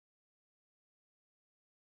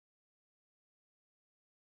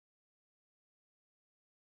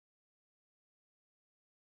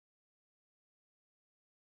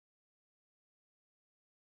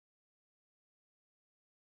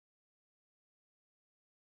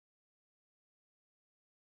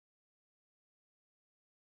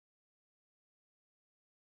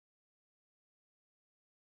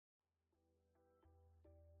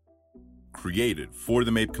created for the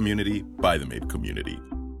MAPE community by the MAPE community.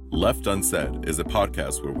 Left Unsaid is a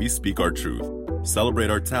podcast where we speak our truth, celebrate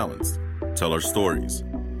our talents, tell our stories,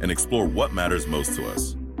 and explore what matters most to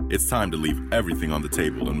us. It's time to leave everything on the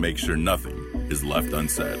table and make sure nothing is left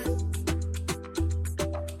unsaid.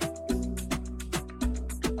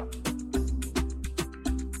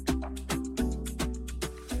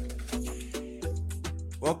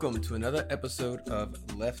 Welcome to another episode of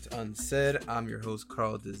Left Unsaid. I'm your host,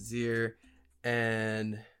 Carl Desir,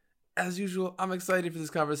 and as usual, I'm excited for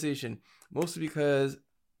this conversation, mostly because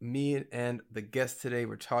me and the guest today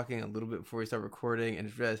were talking a little bit before we start recording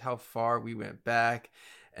and realized how far we went back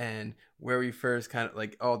and where we first kind of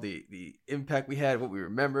like all the impact we had, what we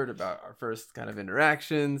remembered about our first kind of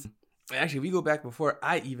interactions. Actually, we go back before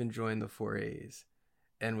I even joined the 4As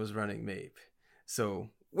and was running MAPE. So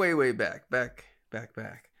way back.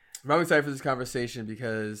 I'm excited for this conversation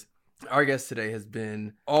because our guest today has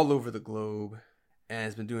been all over the globe and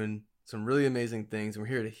has been doing some really amazing things. And we're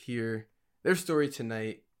here to hear their story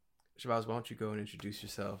tonight. Shabazz, why don't you go and introduce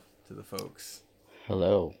yourself to the folks?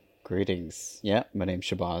 Hello, greetings. Yeah, my name's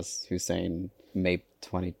Shabazz Hussain, MAPE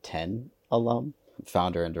 2010 alum,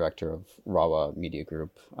 founder and director of Rawa Media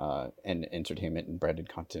Group, an entertainment and branded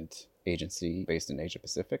content agency based in Asia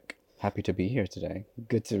Pacific. Happy to be here today.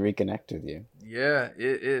 Good to reconnect with you. Yeah,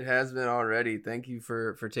 it has been already. Thank you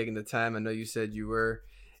for taking the time. I know you said you were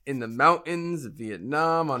in the mountains of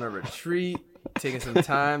Vietnam on a retreat, taking some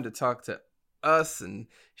time to talk to us and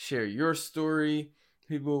share your story.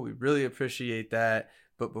 People, we really appreciate that.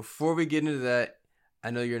 But before we get into that, I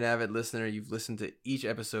know you're an avid listener. You've listened to each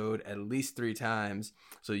episode at least 3 times.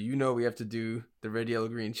 So you know we have to do the red, yellow,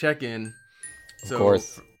 green check-in. Of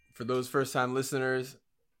course. For those first-time listeners,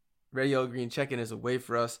 red, yellow, green check-in is a way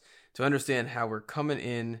for us to understand how we're coming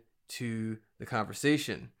in to the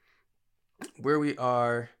conversation, where we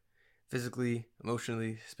are physically,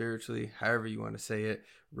 emotionally, spiritually, however you want to say it.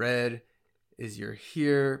 Red is you're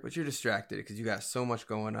here, but you're distracted because you got so much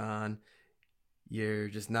going on. You're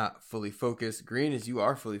just not fully focused. Green is you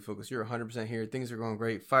are fully focused. You're 100% here. Things are going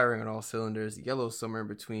great, firing on all cylinders. Yellow is somewhere in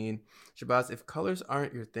between. Shabazz, if colors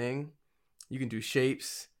aren't your thing, you can do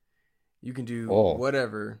shapes. You can do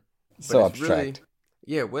whatever. So abstract.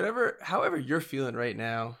 Really, however you're feeling right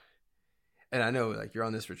now. And I know like you're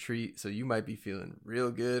on this retreat, so you might be feeling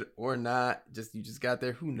real good or not. You just got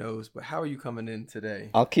there, who knows? But how are you coming in today?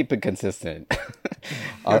 I'll keep it consistent.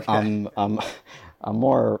 Okay. I'm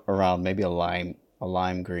more around maybe a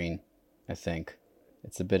lime green, I think.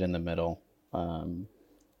 It's a bit in the middle.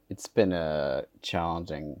 It's been a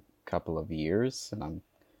challenging couple of years, and I'm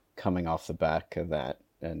coming off the back of that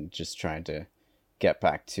and just trying to get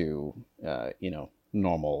back to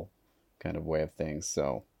normal kind of way of things.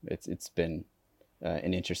 So it's been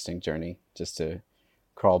an interesting journey just to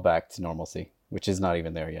crawl back to normalcy, which is not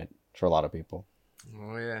even there yet for a lot of people.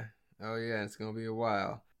 Oh yeah, it's gonna be a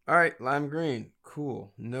while. All right, lime green,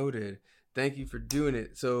 cool, noted. Thank you for doing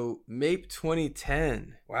it. So MAPE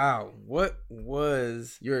 2010, wow, what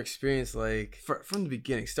was your experience like from the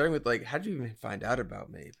beginning, starting with like how did you even find out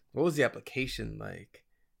about MAPE? What was the application like,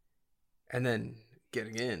 and then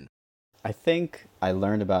getting in? I think I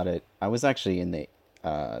learned about it. I was actually in the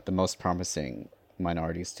most promising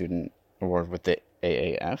minority student award with the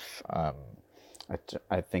AAF.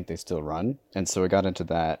 I think they still run, and so I got into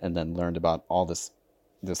that, and then learned about all this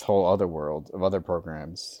whole other world of other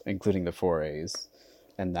programs, including the 4As,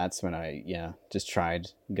 and that's when I just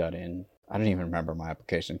got in. I don't even remember my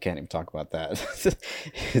application. Can't even talk about that.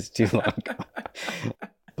 It's too long.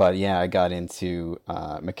 But yeah, I got into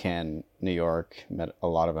McCann, New York, met a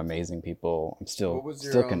lot of amazing people. I'm still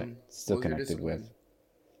connected with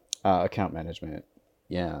account management.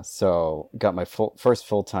 Yeah, so got my first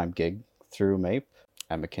full-time gig through MAPE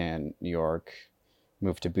at McCann, New York.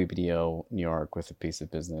 Moved to BBDO, New York with a piece of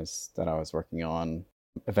business that I was working on.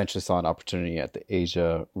 Eventually saw an opportunity at the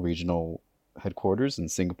Asia regional headquarters in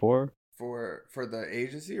Singapore. For the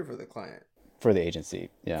agency or for the client? For the agency,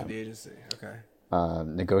 yeah. For the agency, okay.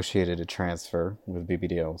 Negotiated a transfer with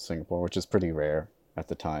BBDO Singapore, which is pretty rare at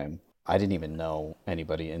the time. I didn't even know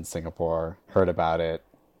anybody in Singapore. Heard about it.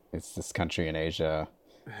 It's this country in Asia.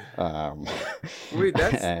 Wait,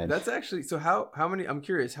 that's actually, so how many, I'm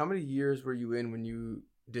curious, how many years were you in when you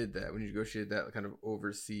did that, when you negotiated that kind of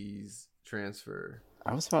overseas transfer?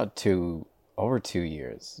 I was about over 2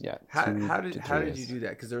 years. Yeah. How did you do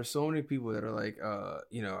that? Because there are so many people that are like,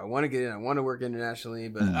 I want to get in, I want to work internationally,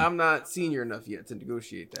 but I'm not senior enough yet to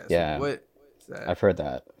negotiate that. So yeah. What is that? I've heard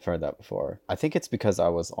that before. I think it's because I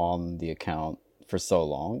was on the account for so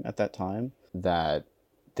long at that time that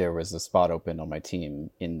there was a spot open on my team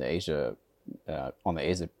in the Asia on the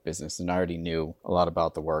Asia business, and I already knew a lot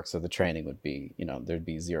about the work. So the training would be, there'd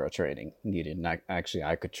be zero training needed. And actually,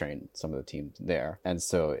 I could train some of the teams there. And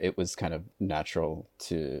so it was kind of natural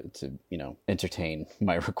to entertain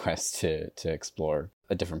my request to explore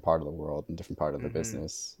a different part of the world and different part of the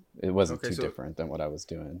business. It wasn't too different than what I was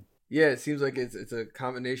doing. Yeah, it seems like it's a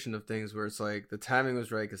combination of things where it's like the timing was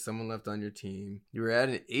right because someone left on your team. You were at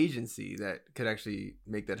an agency that could actually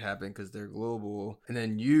make that happen because they're global. And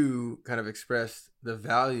then you kind of expressed the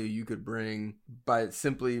value you could bring by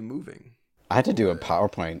simply moving. I had to do a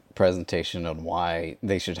PowerPoint presentation on why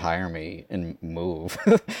they should hire me and move.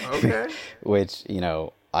 Okay. Which,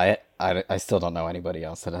 I still don't know anybody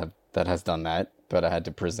else that has done that, but I had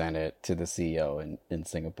to present it to the CEO in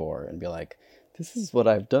Singapore and be like, this is what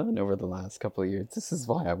I've done over the last couple of years. This is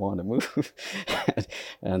why I want to move.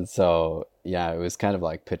 And so, yeah, it was kind of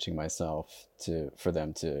like pitching myself for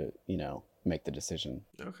them to, make the decision.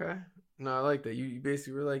 Okay. No, I like that. You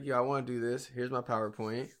basically were like, I want to do this. Here's my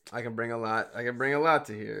PowerPoint. I can bring a lot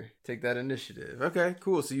to here. Take that initiative. Okay,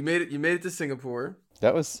 cool. So you made it to Singapore.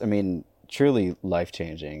 That was, truly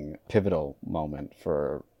life-changing, pivotal moment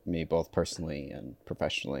for me, both personally and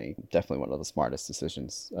professionally. Definitely one of the smartest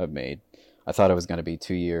decisions I've made. I thought it was going to be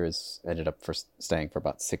 2 years. Ended up staying for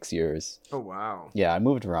about 6 years. Oh, wow. Yeah, I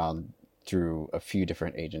moved around through a few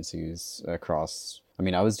different agencies across.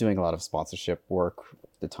 I was doing a lot of sponsorship work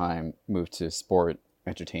at the time, moved to sport,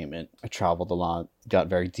 entertainment. I traveled a lot, got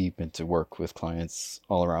very deep into work with clients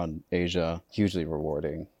all around Asia. Hugely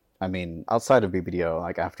rewarding. Outside of BBDO,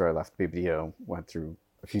 like after I left BBDO, went through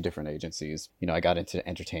a few different agencies. I got into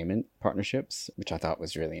entertainment partnerships, which I thought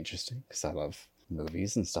was really interesting because I love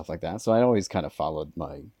movies and stuff like that. So I always kind of followed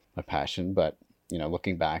my passion. But,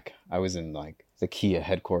 looking back, I was in like the Kia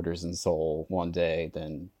headquarters in Seoul one day,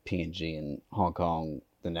 then P&G in Hong Kong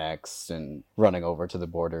the next, and running over to the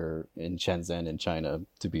border in Shenzhen in China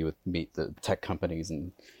to meet the tech companies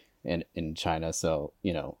in China. So,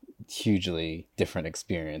 hugely different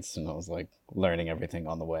experience, and I was like learning everything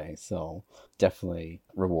on the way. So definitely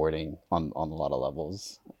rewarding on a lot of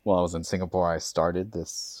levels. While I was in Singapore, I started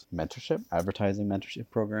this advertising mentorship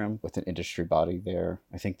program with an industry body there.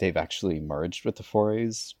 I think they've actually merged with the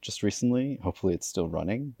Forays just recently. Hopefully it's still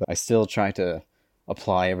running, but I still try to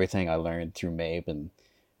apply everything I learned through MAPE and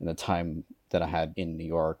the time that I had in New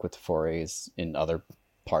York with the Forays in other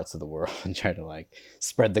parts of the world and try to like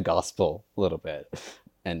spread the gospel a little bit.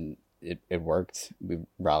 And it worked. We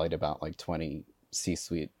rallied about like 20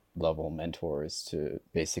 C-suite level mentors to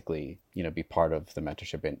basically, be part of the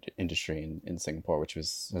mentorship industry in Singapore, which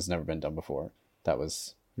has never been done before. That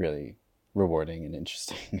was really rewarding and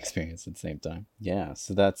interesting experience at the same time. Yeah,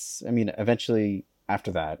 so that's, eventually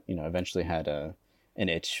after that, eventually had an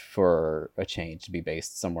itch for a change to be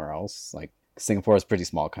based somewhere else. Like Singapore is a pretty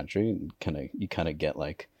small country, and you kind of get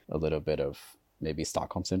like a little bit of maybe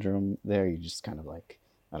Stockholm syndrome there. You just kind of like,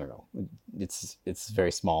 I don't know, it's a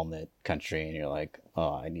very small knit country, and you're like,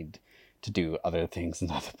 oh, I need to do other things in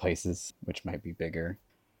other places, which might be bigger.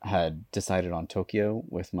 I had decided on Tokyo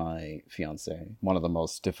with my fiance. One of the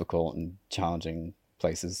most difficult and challenging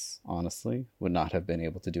places, honestly. Would not have been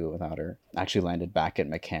able to do it without her. Actually landed back at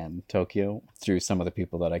McCann, Tokyo, through some of the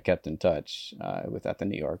people that I kept in touch with at the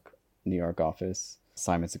New York office.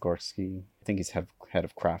 Simon Sikorsky, I think he's head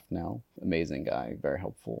of craft now. Amazing guy, very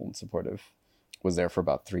helpful and supportive. Was there for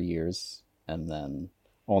about 3 years, and then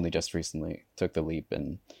only just recently took the leap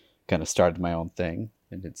and kind of started my own thing.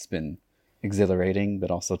 And it's been exhilarating, but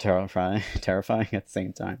also terrifying at the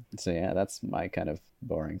same time. So yeah, that's my kind of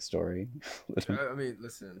boring story.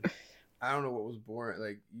 Listen, I don't know what was boring.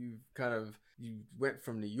 Like you went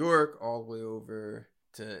from New York all the way over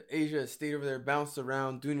to Asia, stayed over there, bounced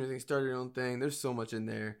around, doing your thing, started your own thing. There's so much in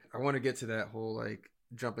there. I want to get to that whole like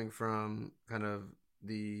jumping from kind of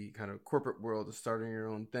the kind of corporate world to starting your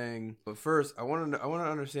own thing. But first, I want to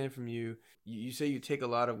understand from you. You say you take a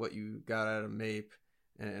lot of what you got out of MAPE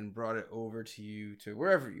and brought it over to you to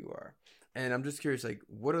wherever you are. And I'm just curious, like,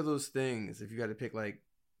 what are those things? If you got to pick like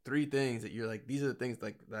 3 things that you're like, these are the things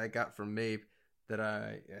like that I got from MAPE that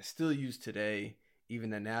I still use today, even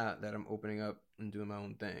now that I'm opening up and doing my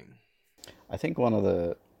own thing. I think one of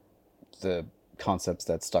the concepts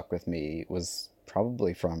that stuck with me was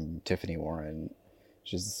probably from Tiffany Warren.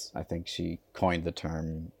 I think she coined the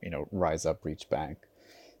term, rise up, reach back.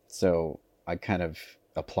 So I kind of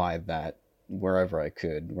applied that wherever I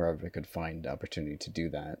could find opportunity to do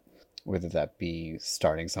that, whether that be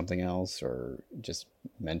starting something else or just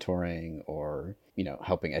mentoring or,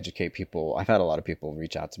 helping educate people. I've had a lot of people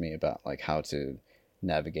reach out to me about like how to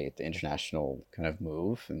navigate the international kind of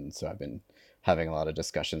move. And so I've been having a lot of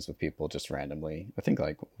discussions with people just randomly. I think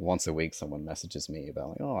like once a week someone messages me about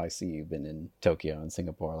like, oh, I see you've been in Tokyo and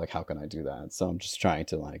Singapore. Like, how can I do that? So I'm just trying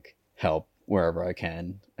to like help wherever I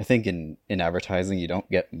can. I think in advertising, you don't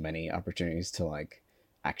get many opportunities to like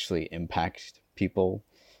actually impact people.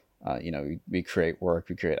 We create work,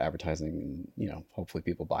 we create advertising, and, hopefully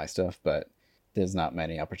people buy stuff, but there's not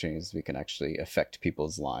many opportunities we can actually affect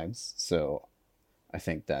people's lives. So I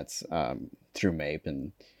think that's through MAPE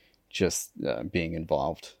and just being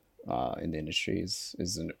involved in the industry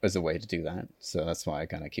is a way to do that. So that's why I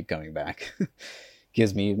kind of keep coming back.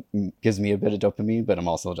 gives me a bit of dopamine, but I'm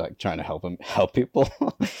also like trying to help people.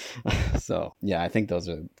 So yeah, I think those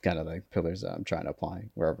are kind of like pillars that I'm trying to apply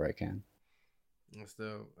wherever I can. That's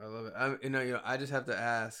dope. I love it. I just have to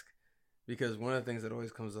ask, because one of the things that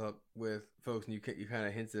always comes up with folks, and you kind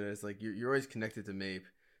of hinted at it, is like you're always connected to MAPE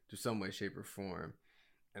to some way, shape, or form.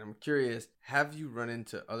 And I'm curious, have you run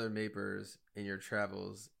into other MAPers in your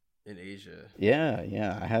travels in Asia? Yeah.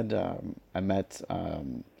 I met,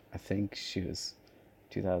 I think she was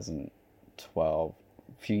 2012,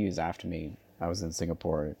 a few years after me. I was in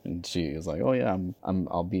Singapore, and she was like, "Oh yeah,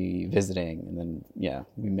 I'll be visiting," and then yeah,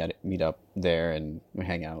 we meet up there, and we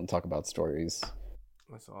hang out and talk about stories.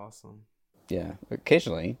 That's awesome. Yeah,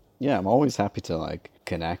 occasionally. Yeah, I'm always happy to like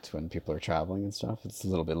connect when people are traveling and stuff. It's a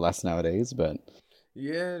little bit less nowadays, but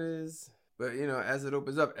yeah, it is. But as it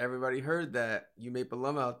opens up, everybody heard that. You MAPE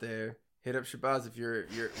alum out there, hit up Shabazz if you're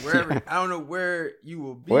wherever. I don't know where you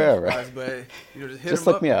will be, wherever. Shabazz, but just hit just him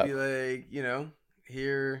look up me and up. be like,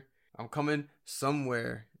 here I'm coming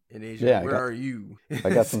somewhere in Asia. Yeah, where are you? I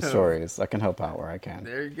got some stories. I can help out where I can.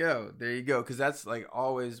 There you go. Because that's like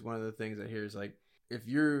always one of the things I hear is like, if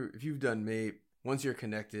you've done MAPE, once you're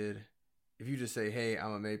connected, if you just say, hey,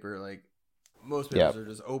 I'm a MAPer, like most people are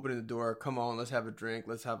just opening the door. Come on, let's have a drink.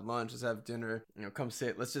 Let's have lunch. Let's have dinner. Come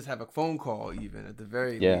sit. Let's just have a phone call, even at the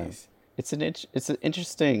very least. It's an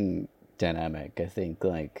interesting dynamic. I think,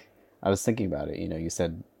 like, I was thinking about it. You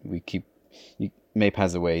said MAPE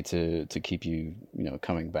has a way to keep you,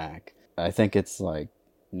 coming back. I think it's like,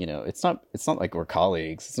 it's not like we're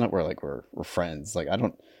colleagues. It's not we're friends. Like, I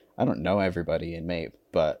don't know everybody in MAPE,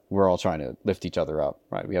 but we're all trying to lift each other up,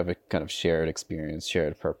 right? We have a kind of shared experience,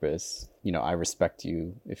 shared purpose. I respect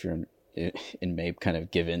you if you're in MAPE, kind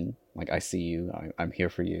of given, like, I see you, I'm here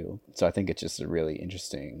for you. So I think it's just a really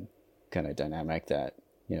interesting kind of dynamic that,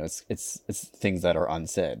 it's things that are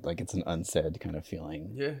unsaid. Like, it's an unsaid kind of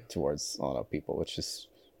feeling towards a lot of people, which is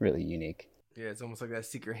really unique. Yeah, it's almost like that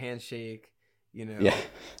secret handshake, that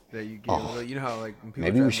you get. How like when people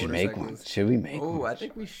maybe we should make one. Should we make one? Oh, I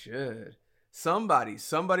think we should. Somebody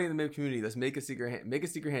in the MAPE community, let's make a secret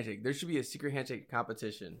handshake. There should be a secret handshake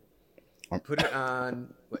competition. Put it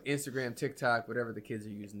on Instagram, TikTok, whatever the kids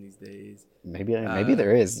are using these days. Maybe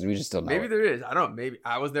there is. We just don't know. Maybe there is. I don't. Maybe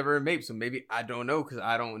I was never in MAPE, so maybe I don't know because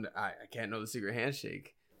I can't know the secret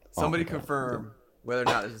handshake. Somebody confirm whether or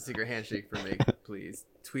not there's a secret handshake for MAPE, please.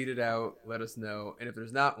 Tweet it out. Let us know. And if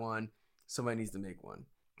there's not one, somebody needs to make one,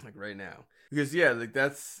 like right now. Because like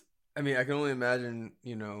that's. I mean, I can only imagine.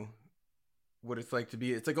 What it's like to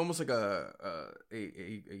be. It's like almost like a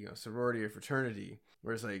sorority or fraternity,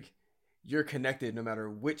 where it's like, you're connected no matter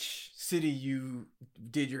which city you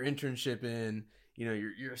did your internship in.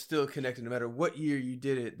 You're still connected no matter what year you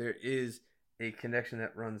did it. There is a connection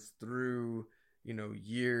that runs through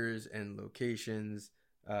years and locations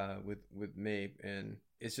with MAPE, and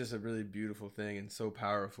it's just a really beautiful thing and so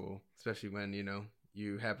powerful, especially when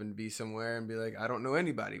you happen to be somewhere and be like, I don't know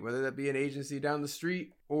anybody, whether that be an agency down the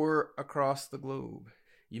street or across the globe.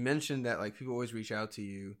 You mentioned that like people always reach out to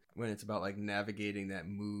you when it's about like navigating that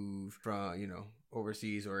move from,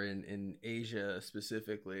 overseas or in Asia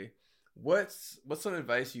specifically. What's some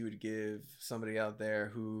advice you would give somebody out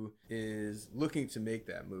there who is looking to make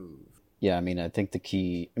that move? Yeah, I mean, I think the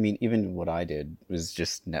key, even what I did was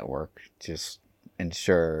just network, just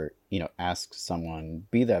ensure, ask someone,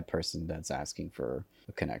 be that person that's asking for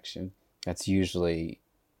a connection. That's usually,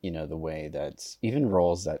 the way that even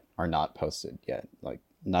roles that are not posted yet, like,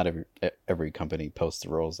 not every company posts the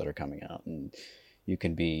roles that are coming out, and you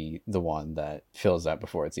can be the one that fills that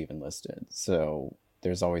before it's even listed. So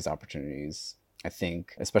there's always opportunities. I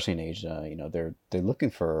think, especially in Asia, they're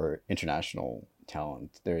looking for international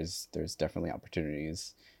talent. There's definitely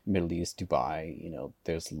opportunities. Middle East, Dubai,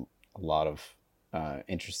 there's a lot of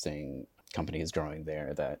interesting companies growing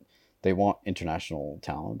there that they want international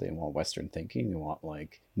talent. They want Western thinking. They want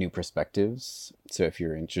like new perspectives. So if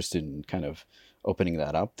you're interested in kind of opening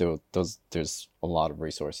that up, there's a lot of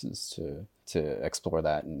resources to explore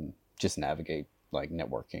that and just navigate, like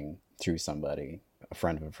networking through somebody, a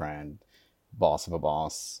friend of a friend, boss of a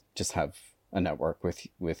boss. Just have a network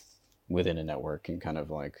within a network and kind of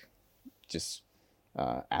like just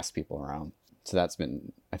ask people around. So that's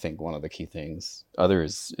been, I think, one of the key things.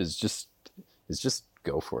 Others is just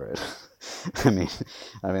go for it. I mean,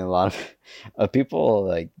 a lot of people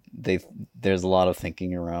like there's a lot of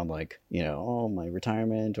thinking around like, oh, my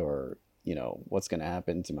retirement, or what's going to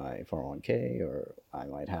happen to my 401k, or I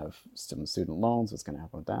might have some student loans. What's going to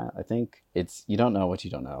happen with that? I think it's, you don't know what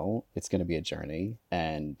you don't know. It's going to be a journey,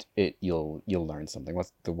 and you'll learn something.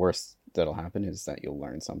 What's the worst that'll happen is that you'll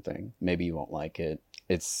learn something. Maybe you won't like it.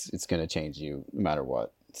 It's going to change you no matter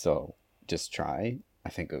what. So just try. I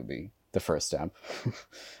think it would be the first step.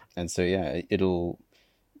 And so yeah, you'll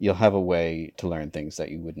have a way to learn things that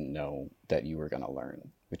you wouldn't know that you were going to learn,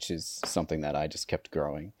 which is something that I just kept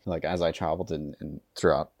growing. Like as I traveled in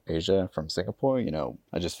throughout Asia from Singapore,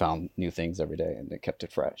 I just found new things every day, and it kept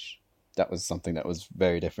it fresh. That was something that was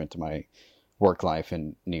very different to my work life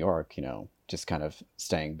in New York, just kind of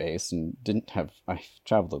staying based, and I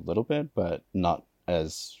traveled a little bit, but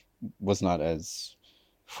was not as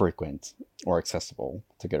frequent or accessible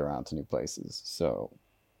to get around to new places. So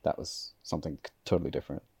that was something totally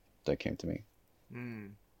different that came to me.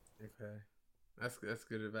 Okay. That's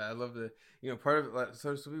good advice. I love the, part of it, like,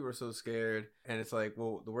 so people are so scared, and it's like,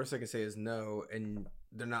 well, the worst I can say is no, and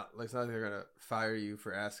they're not, like, it's not like they're gonna fire you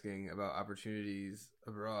for asking about opportunities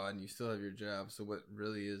abroad, and you still have your job. So what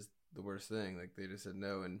really is the worst thing? Like, they just said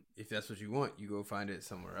no, and if that's what you want, you go find it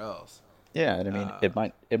somewhere else. Yeah, and I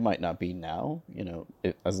mean, it might not be now,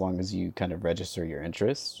 as long as you kind of register your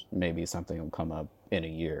interest, maybe something will come up in a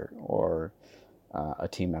year, or a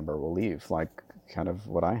team member will leave, like kind of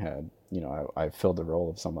what I had. I filled the role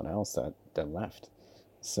of someone else that left.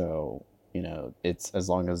 So, it's, as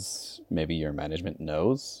long as maybe your management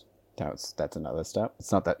knows, that's another step.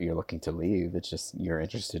 It's not that you're looking to leave, it's just you're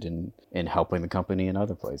interested in helping the company in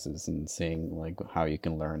other places and seeing like how you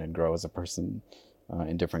can learn and grow as a person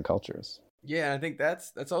in different cultures. Yeah, I think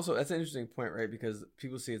that's an interesting point, right? Because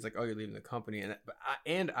people see it's like, oh, you're leaving the company,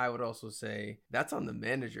 and I would also say that's on the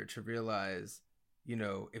manager to realize,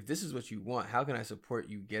 if this is what you want, how can I support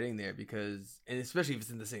you getting there? Because, and especially if it's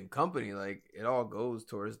in the same company, like it all goes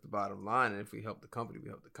towards the bottom line. And if we help the company, we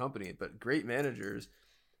help the company. But great managers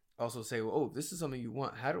also say, well, oh, this is something you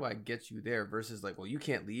want. How do I get you there? Versus like, well, you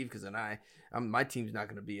can't leave because then my team's not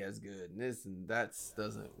going to be as good, and this and that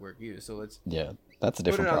doesn't work either. So let's that's a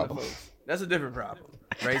different problem. That's a different problem,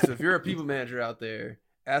 right? So if you're a people manager out there,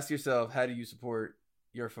 ask yourself, how do you support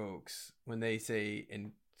your folks when they say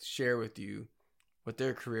and share with you what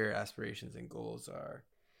their career aspirations and goals are?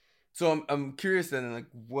 So I'm curious then, like,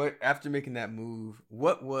 what, after making that move,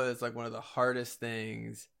 what was like one of the hardest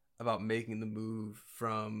things about making the move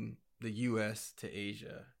from the US to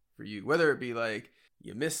Asia for you? Whether it be like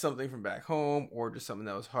you missed something from back home, or just something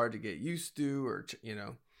that was hard to get used to, or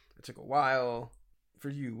it took a while. For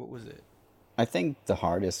you, what was it? I think the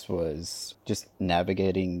hardest was just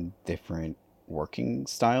navigating different working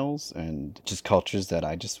styles and just cultures that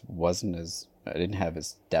I didn't have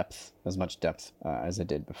as much depth as I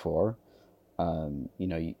did before. And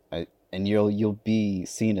you'll be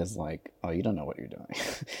seen as like, oh, you don't know what you're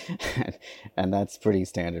doing. And that's pretty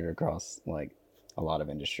standard across like a lot of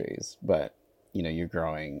industries. But you're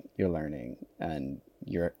growing, you're learning, and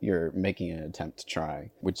you're making an attempt to try,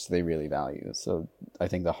 which they really value. So I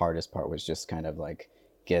think the hardest part was just kind of like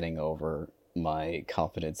getting over my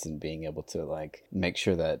confidence in being able to like make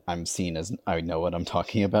sure that I'm seen as I know what I'm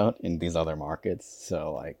talking about in these other markets.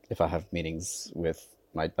 So like if I have meetings with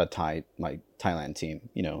my Thailand team,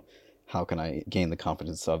 how can I gain the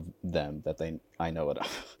confidence of them that I know what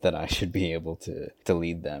that I should be able to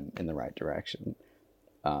lead them in the right direction.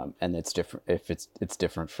 And it's different if it's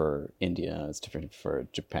different for India, it's different for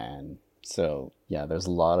Japan. So yeah, there's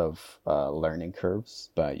a lot of learning curves,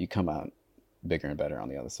 but you come out bigger and better on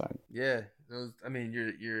the other side. Yeah,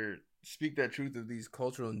 your speak that truth of these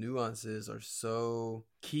cultural nuances are so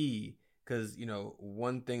key, because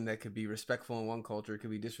one thing that could be respectful in one culture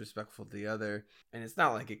could be disrespectful to the other, and it's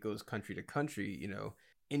not like it goes country to country.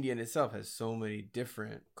 India in itself has so many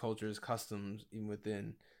different cultures, customs, even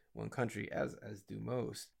within one country, as do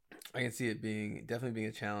most. I can see it definitely being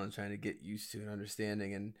a challenge trying to get used to and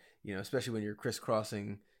understanding, and especially when you're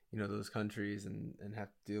crisscrossing those countries and have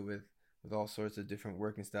to deal with all sorts of different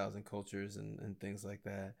working styles and cultures and things like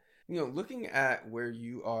that. Looking at where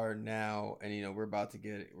you are now, and we're about to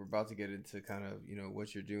get into kind of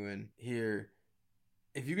what you're doing here.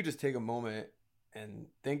 If you could just take a moment and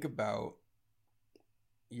think about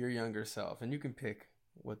your younger self, and you can pick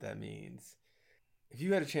what that means. If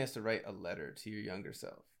you had a chance to write a letter to your younger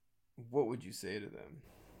self, what would you say to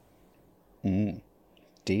them?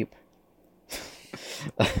 Deep.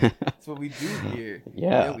 That's what we do here.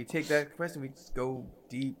 Yeah. We take that question, we just go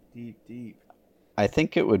deep, deep, deep. I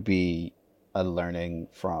think it would be a learning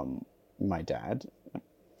from my dad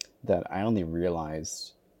that I only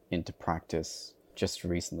realized into practice just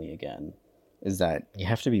recently again is that you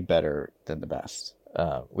have to be better than the best,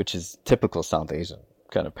 which is typical South Asian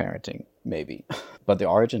kind of parenting, maybe. But the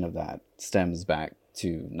origin of that stems back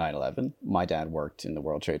to 9/11. My dad worked in the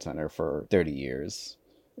World Trade Center for 30 years.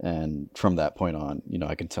 And from that point on,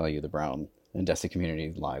 I can tell you the Brown and Desi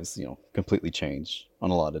community lives, completely changed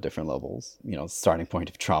on a lot of different levels. Starting point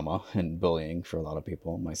of trauma and bullying for a lot of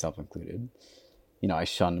people, myself included. I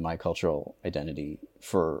shunned my cultural identity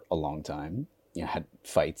for a long time. I had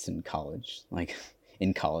fights in college. Like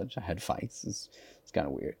in college, I had fights. It's kind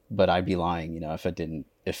of weird. But I'd be lying, if it didn't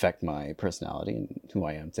affect my personality and who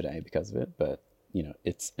I am today because of it. But,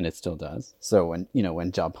 it still does. So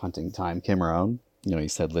when job hunting time came around, he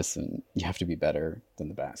said, listen, you have to be better than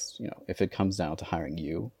the best. If it comes down to hiring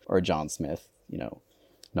you or John Smith, no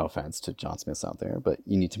offense to John Smiths out there, but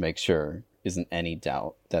you need to make sure isn't any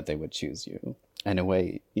doubt that they would choose you. And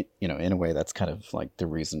in a way, that's kind of like the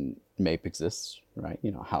reason MAPE exists, right?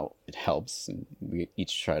 How it helps, and we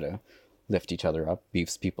each try to lift each other up,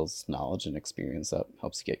 beefs people's knowledge and experience up,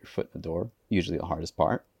 helps you get your foot in the door, usually the hardest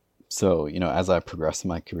part. So, as I progress in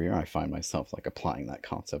my career, I find myself like applying that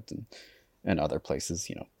concept in other places,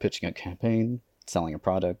 pitching a campaign, selling a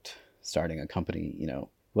product, starting a company,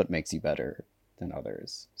 what makes you better than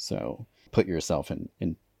others. So put yourself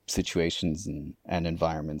in situations and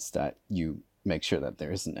environments that you make sure that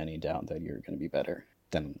there isn't any doubt that you're going to be better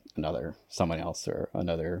than someone else or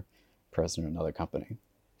another person or another company.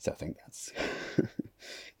 So I think that's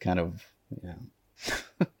kind of, yeah.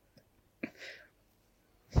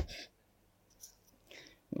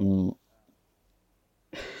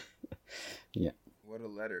 Yeah. What a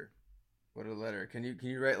letter. What a letter. Can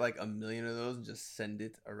you write like 1,000,000 of those and just send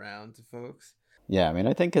it around to folks? Yeah, I mean,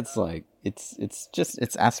 I think it's like it's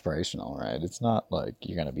aspirational, right? It's not like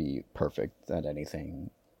you're gonna be perfect at anything.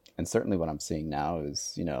 And certainly what I'm seeing now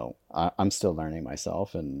is, I'm still learning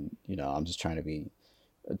myself, and I'm just trying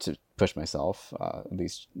to push myself, at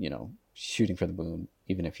least, shooting for the moon,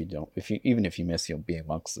 even if you miss, you'll be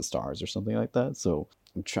amongst the stars or something like that. So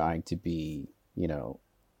I'm trying to be,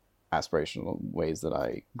 aspirational ways that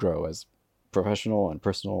I grow as professional and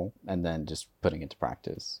personal, and then just putting into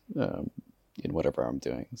practice in whatever I'm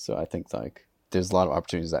doing. So I think like there's a lot of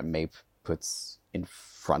opportunities that MAPE puts in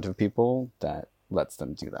front of people that lets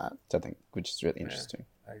them do that, I think, which is really interesting.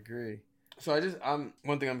 I agree. So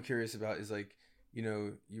one thing I'm curious about is like,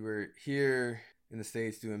 you were here in the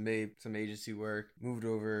States doing MAPE, some agency work, moved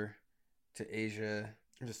over to Asia.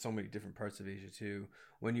 There's just so many different parts of Asia too.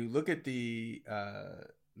 When you look at the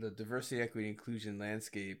diversity, equity, inclusion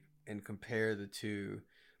landscape and compare the two,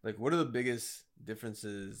 like what are the biggest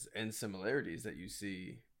differences and similarities that you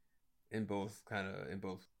see in both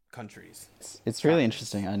countries? It's really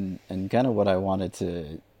interesting, and kind of what I wanted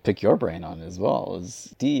to pick your brain on as well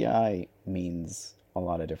is DEI means a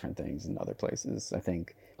lot of different things in other places. I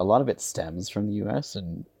think a lot of it stems from the US,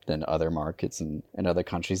 and then other markets and other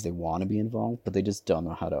countries, they want to be involved, but they just don't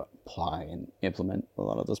know how to apply and implement a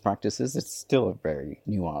lot of those practices. It's still a very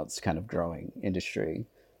nuanced kind of growing industry,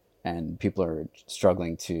 and people are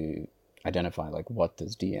struggling to identify like, what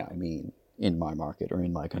does DEI mean in my market or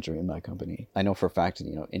in my country, in my company. I know for a fact,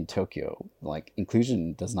 in Tokyo, like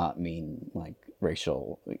inclusion does not mean like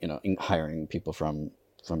racial, hiring people from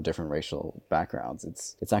different racial backgrounds.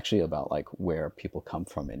 It's actually about like where people come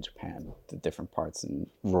from in Japan, the different parts, in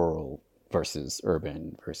rural versus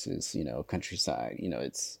urban versus, countryside.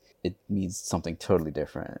 It means something totally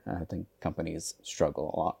different. And I think companies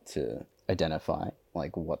struggle a lot to identify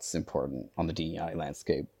like what's important on the DEI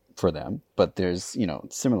landscape for them. But there's,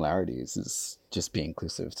 similarities is just be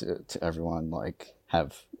inclusive to everyone, like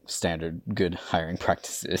have standard good hiring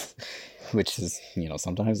practices, which is,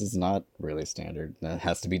 sometimes it's not really standard. That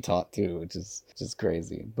has to be taught too, which is just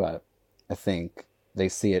crazy. But I think they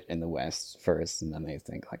see it in the West first, and then they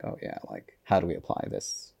think like, oh yeah, like how do we apply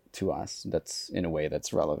this to us that's in a way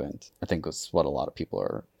that's relevant? I think it's what a lot of people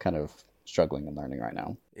are kind of struggling and learning right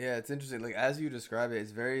now. Yeah, it's interesting. Like as you describe it,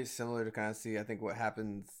 it's very similar to kind of see, I think, what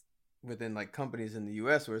happens within like companies in the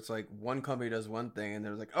US, where it's like one company does one thing and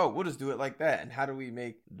they're like, oh, we'll just do it like that, and how do we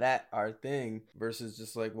make that our thing, versus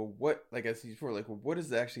just like, well, what, like I said before, like, well, what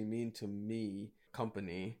does it actually mean to me,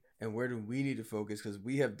 company, and where do we need to focus, because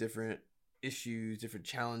we have different issues, different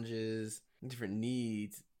challenges, different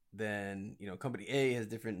needs than, company A has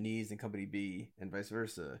different needs than company B, and vice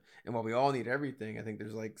versa. And while we all need everything, I think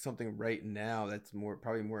there's like something right now that's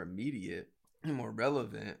probably more immediate more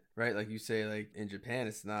relevant, right? Like you say, like in Japan,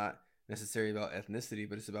 it's not necessarily about ethnicity,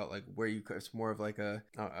 but it's about like where you, it's more of like a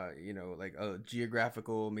you know, like a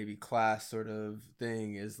geographical, maybe class sort of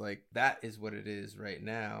thing, is like that is what it is right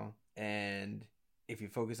now. And if you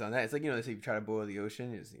focus on that, it's like, you know, they say if you try to boil the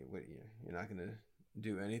ocean, you're not gonna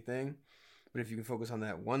do anything. But if you can focus on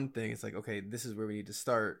that one thing, it's like, okay, this is where we need to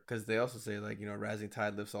start. Because they also say, like, you know, rising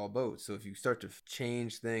tide lifts all boats. So if you start to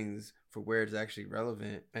change things for where it's actually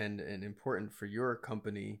relevant and important for your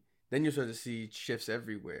company, then you start to see shifts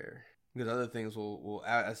everywhere. Because other things will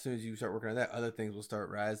as soon as you start working on that, other things will start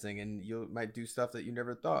rising, and you might do stuff that you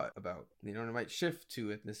never thought about. You know, it might shift to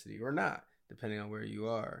ethnicity or not, depending on where you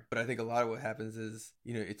are. But I think a lot of what happens is,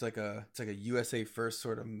 you know, it's like a USA first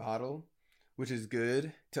sort of model, which is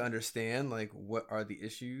good to understand, like, what are the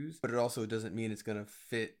issues, but it also doesn't mean it's going to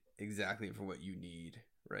fit exactly for what you need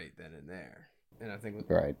right then and there. And I think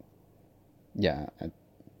Right. Yeah.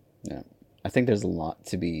 Yeah. I think there's a lot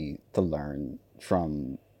to learn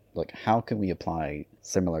from, like, how can we apply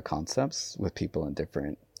similar concepts with people in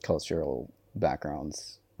different cultural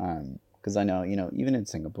backgrounds? Because I know, you know, even in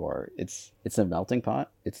Singapore, it's a melting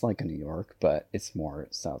pot. It's like a New York, but it's more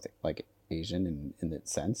South, like Asian in that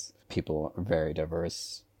sense. People are very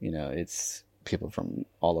diverse. You know, it's people from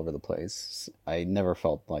all over the place. I never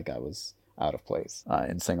felt like I was out of place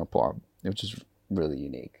in Singapore, which is really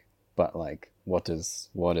unique. But like, what does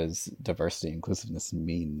diversity inclusiveness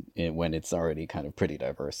mean when it's already kind of pretty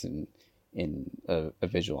diverse in a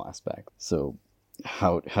visual aspect? So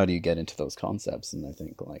how do you get into those concepts? And I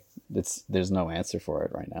think like there's no answer for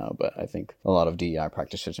it right now, but I think a lot of DEI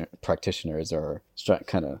practitioners are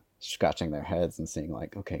kind of scratching their heads and saying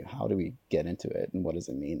like, okay, how do we get into it and what does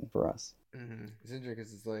it mean for us? Mm-hmm. It's interesting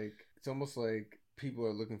because it's like, it's almost like people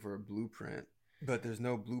are looking for a blueprint, but there's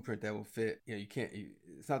no blueprint that will fit. You know,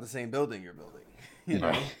 it's not the same building you're building, you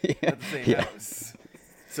know, yeah. not the same house.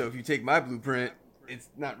 So if you take my blueprint, it's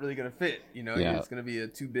not really going to fit, you know, it's going to be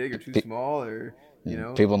too big or too small, or, you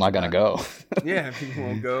know, people not going to go. Yeah, people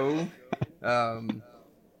won't go. And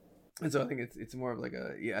so I think it's more of like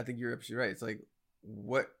I think you're absolutely right. It's like,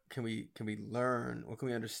 what can we learn? What can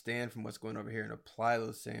we understand from what's going over here and apply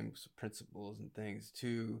those same principles and things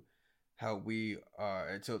to how we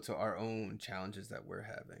are, to our own challenges that we're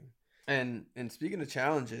having. And speaking of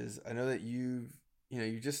challenges, I know that you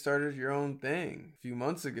just started your own thing a few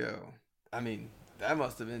months ago. I mean, that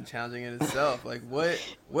must have been challenging in itself. Like,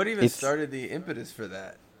 what even started the impetus for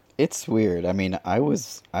that? It's weird. I mean, I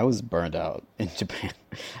was burned out in Japan.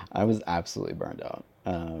 I was absolutely burned out.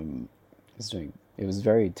 It was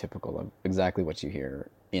very typical of exactly what you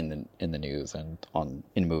hear in the news and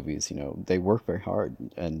in movies. You know, they work very hard,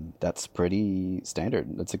 and that's pretty standard.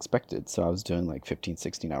 That's expected. So I was doing like 15,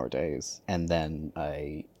 16-hour days, and then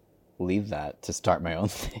I leave that to start my own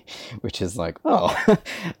thing, which is like, oh,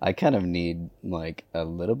 I kind of need like a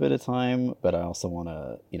little bit of time, but I also want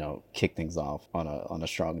to, you know, kick things off on a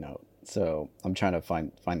strong note. So I'm trying to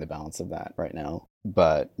find the balance of that right now.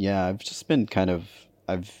 But yeah,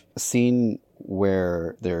 I've seen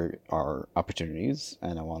where there are opportunities,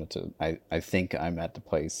 and I think I'm at the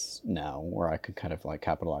place now where I could kind of like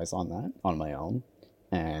capitalize on that on my own.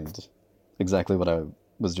 And exactly what I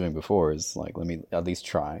was doing before is like, let me at least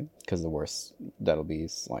try, because the worst that'll be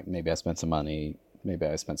is like, maybe I spend some money, maybe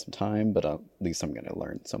I spend some time, but at least I'm going to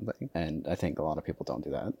learn something. And I think a lot of people don't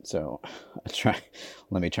do that. So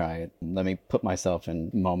let me try it. Let me put myself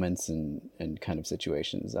in moments and kind of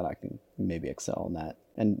situations that I can maybe excel in that,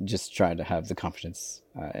 and just try to have the confidence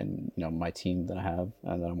and, you know, my team that I have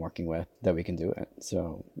that I'm working with, that we can do it.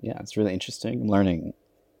 So yeah, it's really interesting. I'm learning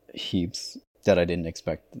heaps that I didn't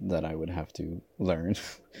expect that I would have to learn.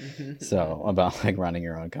 So about like running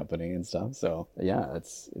your own company and stuff. So yeah,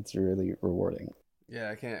 it's really rewarding.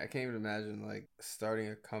 Yeah, I can't even imagine like starting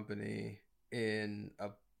a company in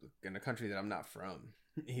a country that I'm not from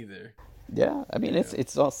either. Yeah, I mean,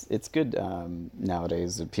 it's also, it's good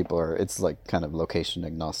nowadays that it's like kind of location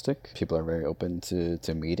agnostic. People are very open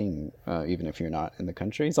to meeting, even if you're not in the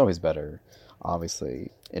country. It's always better,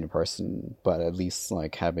 obviously, in person, but at least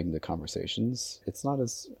like having the conversations,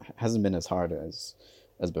 hasn't been as hard as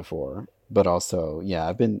before. But also, yeah,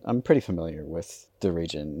 I'm pretty familiar with the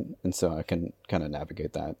region, and so I can kind of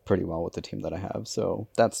navigate that pretty well with the team that I have. So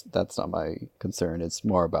that's not my concern. It's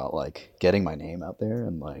more about like getting my name out there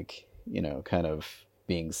and like, you know, kind of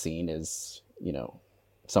being seen as, you know,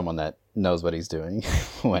 someone that knows what he's doing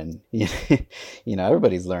when, you know,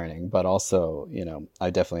 everybody's learning, but also, you know, I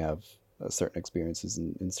definitely have certain experiences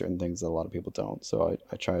in certain things that a lot of people don't. So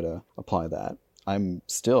I try to apply that. I'm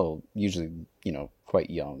still usually, you know, quite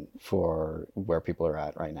young for where people are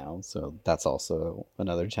at right now. So that's also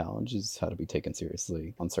another challenge, is how to be taken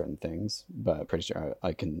seriously on certain things. But pretty sure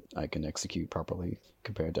I can execute properly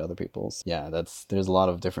compared to other people's. Yeah, there's a lot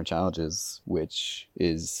of different challenges, which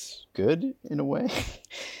is good in a way,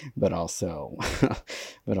 but also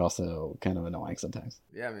but also kind of annoying sometimes.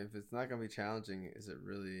 Yeah, I mean, if it's not gonna be challenging, is it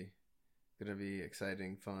really gonna be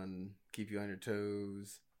exciting, fun, keep you on your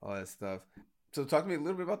toes, all that stuff? So talk to me a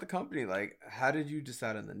little bit about the company. Like, how did you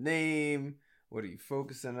decide on the name? What are you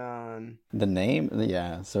focusing on? The name,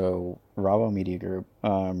 yeah. So Bravo Media Group.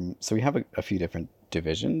 So we have a few different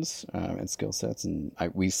divisions and skill sets, and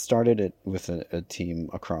we started it with a team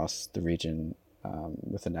across the region,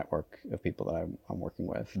 with a network of people that I'm working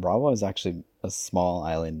with. Bravo is actually a small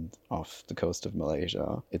island off the coast of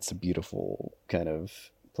Malaysia. It's a beautiful kind of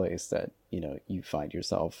place that you find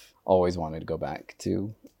yourself always wanting to go back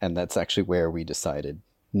to, and that's actually where we decided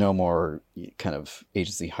no more kind of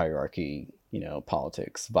agency hierarchy,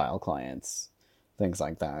 politics, vile clients, things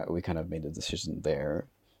like that. We kind of made a decision there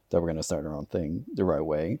that we're going to start our own thing the right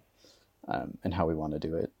way, and how we want to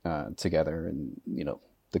do it together, and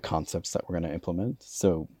the concepts that we're going to implement.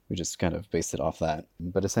 So we just kind of based it off that.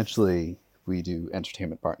 But essentially, we do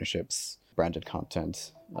entertainment partnerships, branded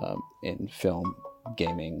content, in film,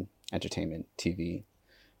 gaming, entertainment, TV,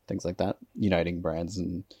 things like that, uniting brands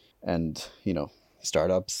and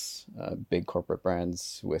startups, big corporate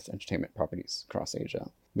brands with entertainment properties across Asia,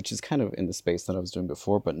 which is kind of in the space that I was doing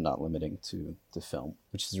before, but not limiting to film,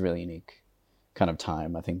 which is a really unique kind of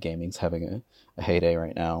time. I think gaming's having a heyday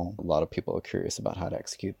right now. A lot of people are curious about how to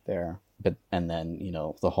execute there. And then,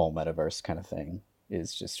 the whole metaverse kind of thing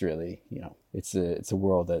is just really, it's a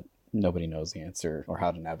world that nobody knows the answer or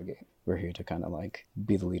how to navigate. We're here to kind of like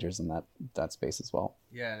be the leaders in that space as well.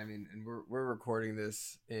 Yeah, I mean, and we're recording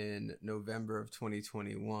this in November of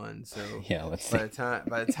 2021. So yeah, let's see.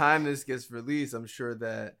 By the time this gets released, I'm sure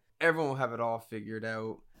that everyone will have it all figured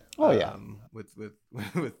out. Oh yeah. With the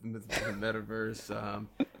metaverse.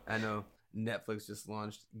 I know Netflix just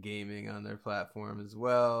launched gaming on their platform as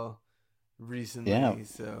well recently. Yeah.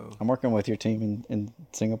 So I'm working with your team in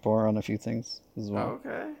Singapore on a few things as well.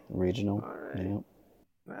 Okay. Regional. All right. Yeah.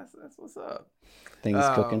 That's what's up. Things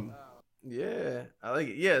cooking. Yeah, I like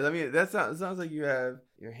it. Yeah, I mean it sounds like you have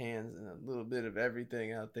your hands in a little bit of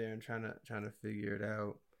everything out there and trying to figure it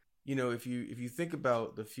out. If you think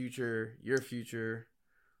about the future, your future,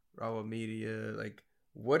 Rawa Media, like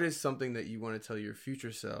what is something that you want to tell your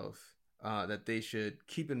future self that they should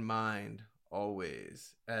keep in mind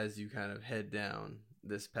always as you kind of head down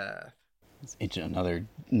this path? It's another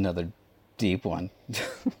deep one.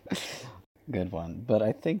 Good one. But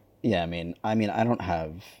I think, yeah, I mean I don't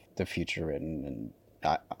have the future written,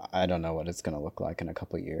 and I don't know what it's going to look like in a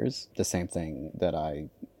couple of years. The same thing that I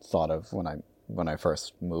thought of when I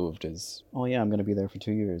first moved is, oh yeah, I'm going to be there for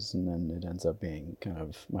 2 years, and then it ends up being kind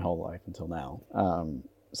of my whole life until now.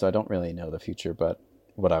 So I don't really know the future, but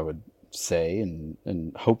what I would say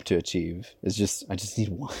and hope to achieve is I just need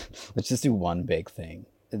one. Let's just do one big thing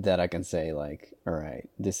that I can say, like, all right,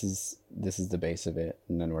 this is the base of it,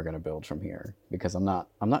 and then we're going to build from here. Because I'm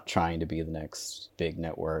not trying to be the next big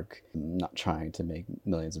network. I'm not trying to make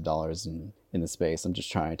millions of dollars in the space. I'm just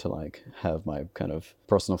trying to like have my kind of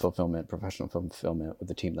personal fulfillment, professional fulfillment with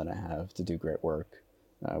the team that I have to do great work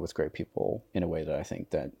with great people in a way that I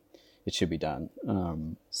think that it should be done.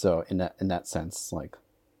 So in that sense, like,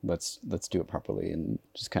 let's do it properly and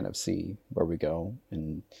just kind of see where we go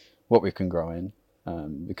and what we can grow in.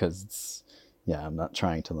 Because I'm not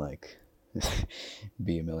trying to like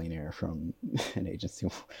be a millionaire from an agency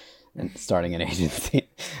and starting an agency.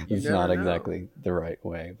 It's not exactly the right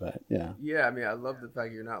way, but yeah. Yeah, I mean, I love the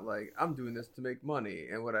fact you're not like, I'm doing this to make money.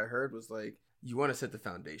 And what I heard was like, you want to set the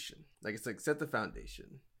foundation. Like, it's like, set the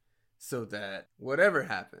foundation so that whatever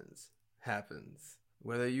happens.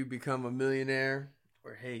 Whether you become a millionaire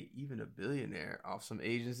or, hey, even a billionaire off some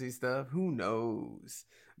agency stuff, who knows?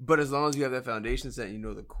 But as long as you have that foundation set,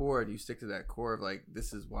 the core, and you stick to that core of like,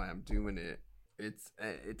 this is why I'm doing it.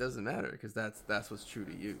 It doesn't matter because that's what's true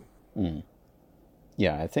to you. Mm.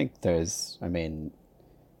 Yeah, I think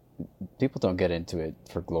people don't get into it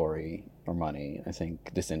for glory or money. I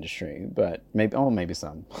think this industry, but maybe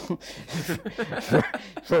some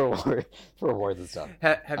for awards and stuff.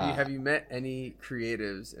 Have you met any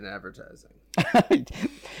creatives in advertising?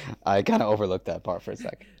 I kind of overlooked that part for a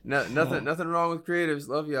sec. No, nothing wrong with creatives.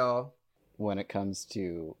 Love y'all. When it comes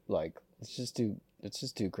to like, let's just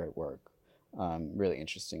do great work. Really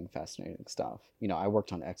interesting, fascinating stuff. I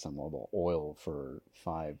worked on ExxonMobil Oil for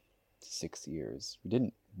 5 to 6 years. We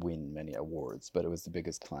didn't win many awards, but it was the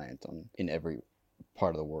biggest client in every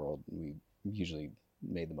part of the world. We usually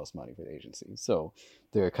made the most money for the agency. So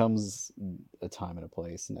there comes a time and a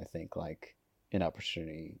place, and I think like an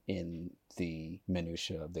opportunity in the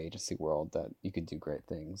minutia of the agency world that you can do great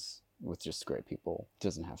things with just great people. It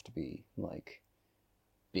doesn't have to be like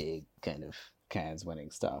big kind of Cannes winning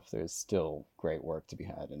stuff. There's still great work to be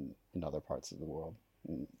had in other parts of the world,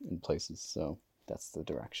 in places. So that's the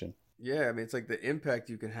direction. Yeah, I mean, it's like the impact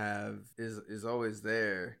you can have is always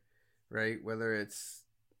there, right? Whether it's,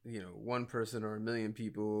 one person or a million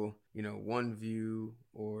people, one view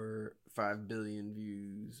or 5 billion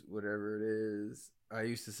views, whatever it is. I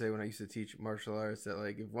used to say when I used to teach martial arts that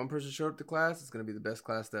like if one person showed up to class, it's going to be the best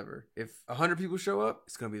class ever. If 100 people show up,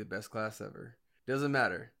 it's going to be the best class ever. Doesn't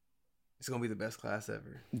matter. It's going to be the best class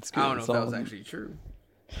ever. I don't know if that was actually true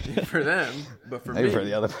for them, but for maybe me, for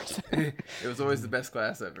the other person, it was always the best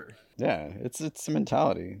class ever. Yeah, it's a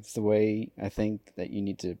mentality. It's the way I think that you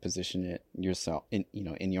need to position it yourself in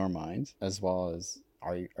your mind, as well as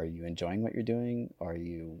are you enjoying what you're doing? Are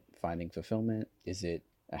you finding fulfillment? Is it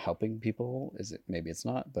helping people? Is it, maybe it's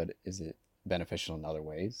not, but is it beneficial in other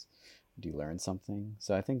ways? Do you learn something?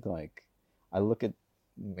 So I think like I look at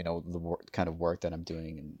the kind of work that I'm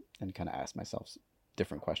doing and kind of ask myself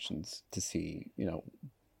different questions to see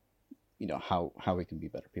how we can be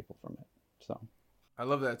better people from it. So I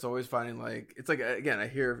love that. It's always finding like, it's like, again, I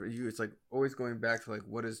hear for you, it's like always going back to like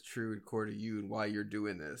what is true and core to you and why you're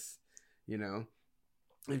doing this.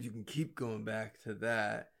 If you can keep going back to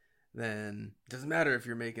that, then it doesn't matter if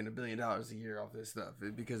you're making $1 billion a year off this stuff,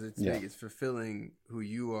 because it's like, it's fulfilling who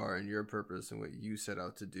you are and your purpose and what you set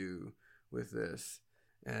out to do with this.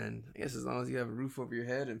 And I guess as long as you have a roof over your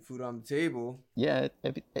head and food on the table. Yeah,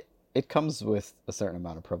 it comes with a certain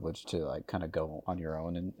amount of privilege to like kind of go on your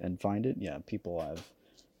own and find it. Yeah, people have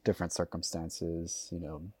different circumstances,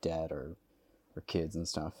 debt or kids and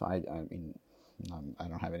stuff. I mean, I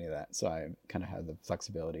don't have any of that, so I kind of have the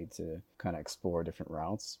flexibility to kind of explore different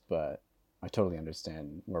routes. But I totally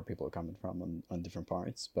understand where people are coming from on different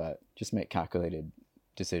parts. But just make calculated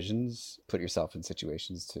decisions, put yourself in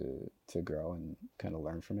situations to grow and kind of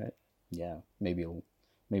learn from it. Yeah, maybe you'll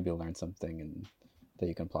learn something and that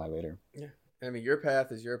you can apply later. Yeah, I mean, your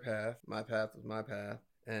path is your path. My path was my path,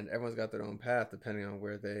 and everyone's got their own path depending on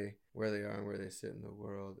where they are and where they sit in the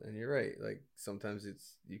world. And you're right. Like sometimes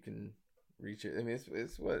you can reach it. I mean,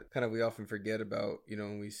 it's what kind of we often forget about.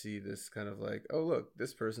 When we see this kind of like, oh look,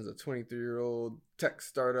 this person's a 23-year-old tech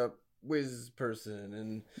startup whiz person,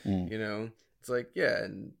 and it's like, yeah,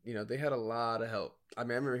 and they had a lot of help. I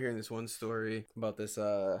mean, I remember hearing this one story about this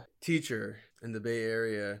teacher in the Bay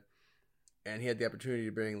Area, and he had the opportunity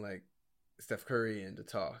to bring like Steph Curry in to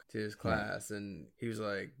talk to his class, and he was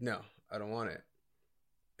like, no, I don't want it.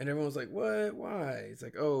 And everyone was like, what? Why? It's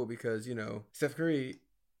like, oh, because Steph Curry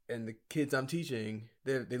and the kids I'm teaching,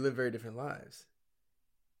 they live very different lives.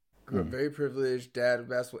 Grew up very privileged, dad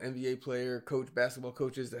basketball NBA player, coach basketball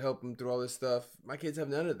coaches to help them through all this stuff. My kids have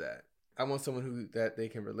none of that. I want someone that they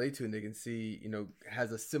can relate to and they can see,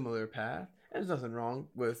 has a similar path. And there's nothing wrong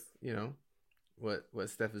with, what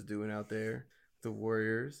Steph is doing out there, the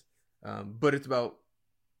Warriors. But it's about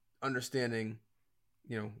understanding,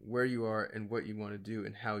 where you are and what you want to do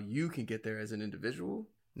and how you can get there as an individual,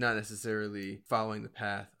 not necessarily following the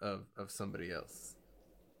path of somebody else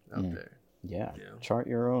out there. Yeah. Chart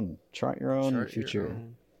your own future.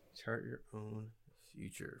 Chart your own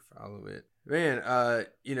future. Follow it. Man,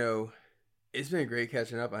 it's been great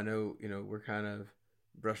catching up. I know, we're kind of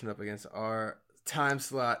brushing up against our time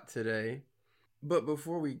slot today. But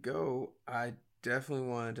before we go, I definitely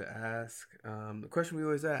wanted to ask the question we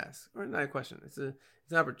always ask. Or not a question. It's an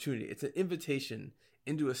opportunity. It's an invitation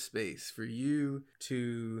into a space for you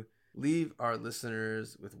to leave our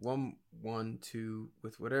listeners with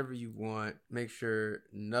with whatever you want. Make sure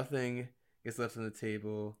nothing gets left on the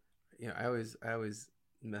table. I always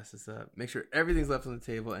mess this up. Make sure everything's left on the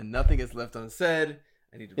table and nothing gets left unsaid.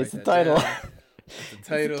 I need to write that down. It's the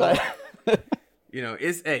title.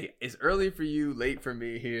 It's early for you, late for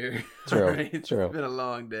me here. True. Right? It's been a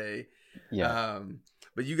long day. Yeah.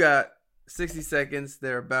 But you got 60 seconds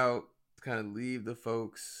thereabout to kind of leave the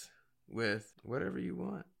folks with whatever you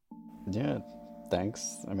want. Yeah.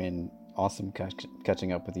 Thanks. I mean, awesome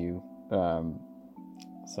catching up with you.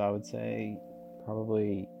 So I would say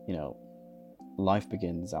probably, life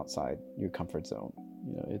begins outside your comfort zone.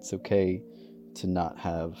 It's okay to not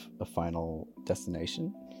have a final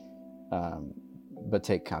destination, but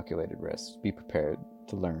take calculated risks. Be prepared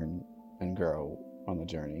to learn and grow on the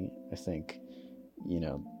journey. I think,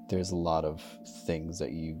 there's a lot of things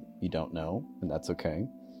that you don't know, and that's okay.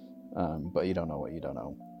 But you don't know what you don't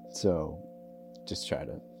know. So just try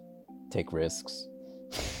to take risks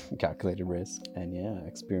calculated risk, and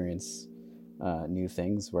experience new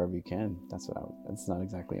things wherever you can. That's not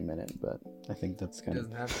exactly a minute, but I think that's kind of.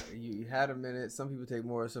 Doesn't have to, you had a minute. Some people take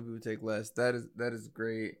more, some people take less. That is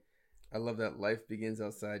great. I love that life begins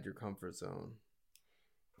outside your comfort zone.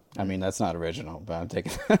 I mean, that's not original, but I'm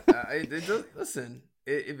taking. Listen,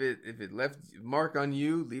 if it left mark on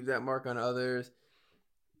you, leave that mark on others.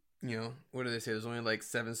 What do they say? There's only like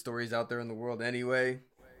 7 stories out there in the world anyway.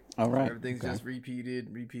 All right. Everything's just repeated,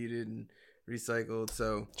 and recycled.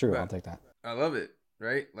 So true. I'll take that. I love it.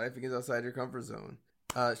 Right? Life begins outside your comfort zone.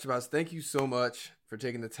 Shabazz, thank you so much for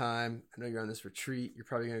taking the time. I know you're on this retreat. You're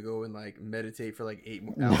probably gonna go and like meditate for like 8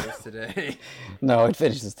 more hours today. No, it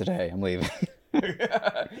finishes today. I'm leaving. You're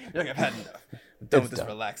like, I've had enough. I'm done with this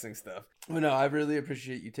relaxing stuff. Well, no, I really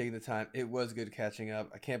appreciate you taking the time. It was good catching up.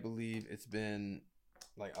 I can't believe it's been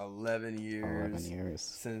like 11 years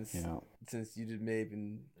since you did MAPE,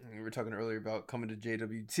 and we were talking earlier about coming to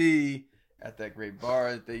JWT at that great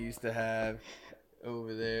bar that they used to have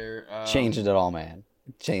over there. Changed it all, man.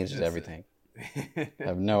 Changed everything. I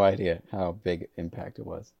have no idea how big impact it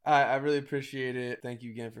was. I really appreciate it. Thank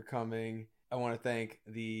you again for coming. I want to thank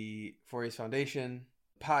the 4A's Foundation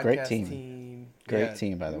podcast team. Great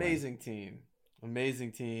team, by the way.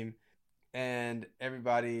 Amazing team. And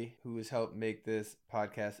everybody who has helped make this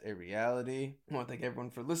podcast a reality. I want to thank everyone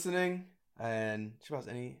for listening. And Shabazz,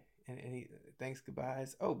 any thanks,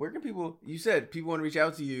 goodbyes? Oh, where can people? You said people want to reach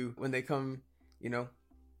out to you when they come, to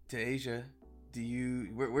Asia.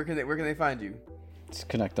 Where can they find you? Just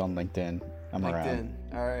connect on LinkedIn. I'm around.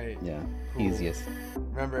 All right. Yeah. Cool. Easiest.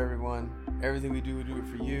 Remember, everyone, everything we do it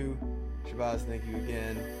for you. Shabazz, thank you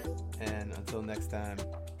again. And until next time,